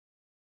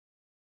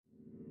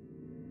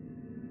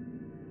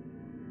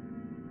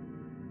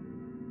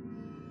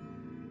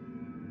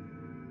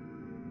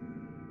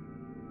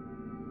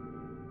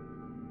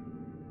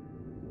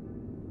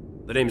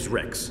The name's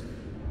Rex.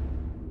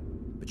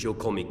 But you'll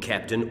call me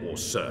Captain or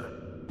Sir.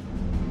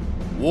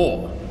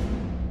 War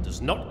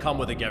does not come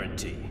with a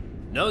guarantee.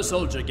 No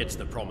soldier gets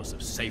the promise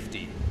of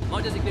safety.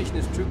 My designation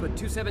is Trooper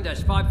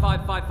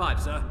 27-5555,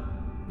 sir.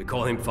 We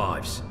call him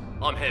Fives.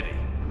 I'm Heavy.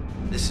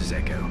 This is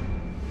Echo.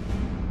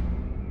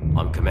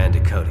 I'm Commander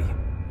Cody,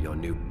 your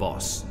new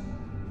boss.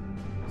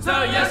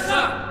 Sir, yes,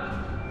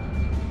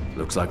 sir!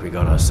 Looks like we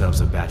got ourselves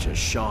a batch of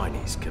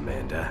shinies,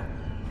 Commander.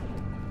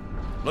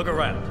 Look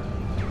around.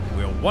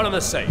 We're one and the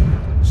same.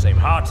 Same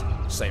heart,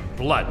 same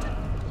blood.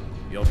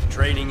 Your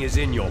training is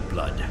in your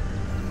blood.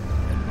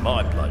 And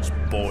my blood's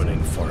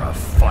boiling for a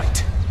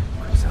fight.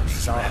 This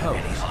is our home.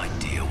 Any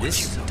idea what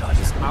this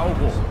is our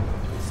war.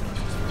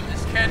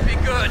 This can't be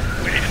good.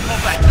 We need to pull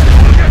back.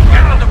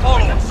 Get on the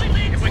portals.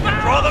 If we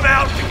can draw them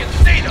out, we can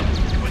see them.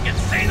 If we can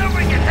see them,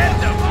 we can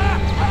hit them.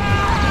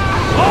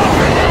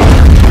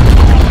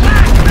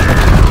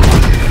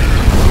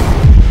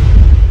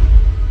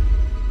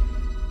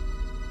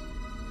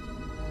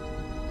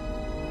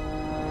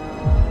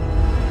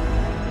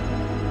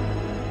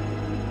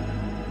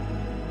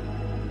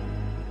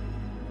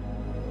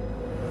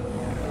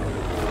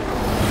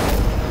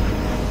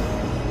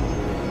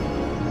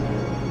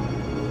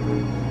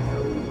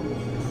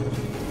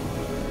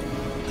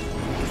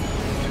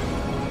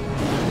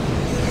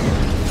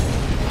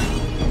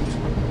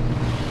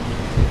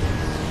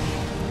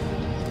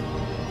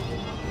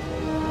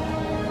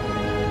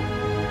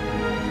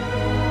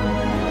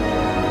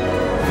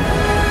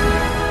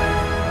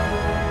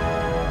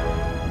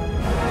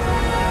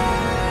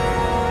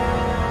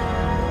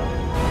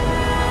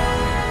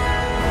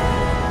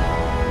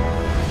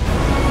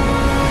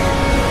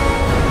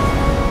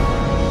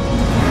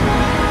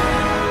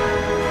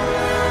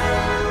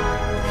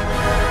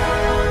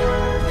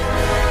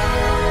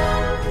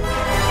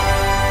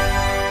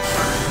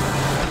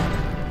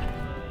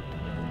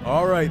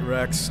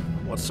 Rex,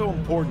 what's so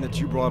important that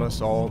you brought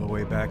us all the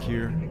way back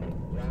here?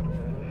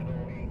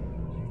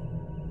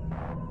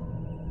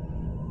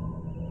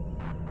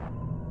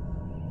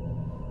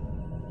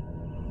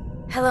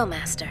 Hello,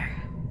 Master.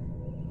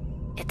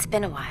 It's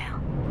been a while.